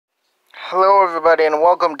Hello everybody and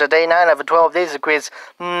welcome to day 9 of a 12 days of quiz.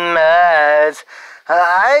 I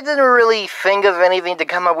didn't really think of anything to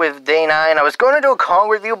come up with day 9. I was going to do a Kong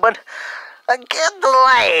review, but I get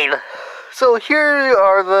delayed. So here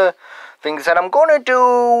are the things that I'm going to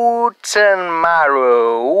do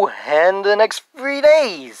tomorrow and the next 3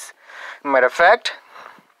 days. Matter of fact,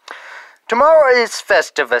 tomorrow is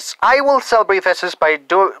Festivus. I will celebrate Festivus by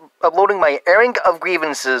uploading my airing of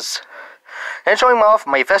grievances and showing off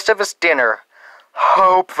my Festivus dinner.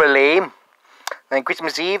 Hopefully. Then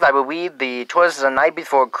Christmas Eve, I will read the Twas the Night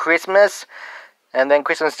Before Christmas. And then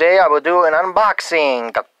Christmas Day, I will do an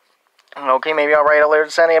unboxing. Okay, maybe I'll write a letter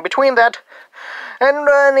to Santa in between that. And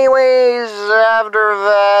anyways, after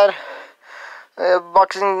that,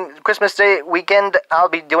 Boxing Christmas Day weekend, I'll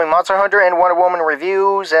be doing Monster Hunter and Wonder Woman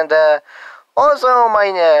reviews. And also,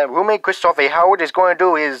 my roommate Christopher Howard is going to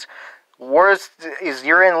do his worst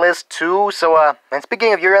year-end list too. So and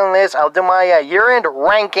speaking of year-end list, I'll do my year-end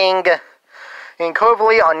ranking, and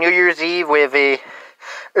hopefully on New Year's Eve with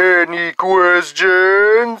any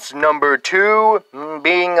questions number 2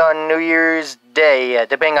 being on New Year's Day,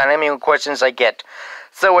 depending on how many questions I get.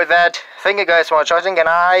 So with that, thank you guys so much for watching, and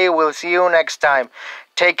I will see you next time.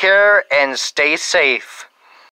 Take care and stay safe.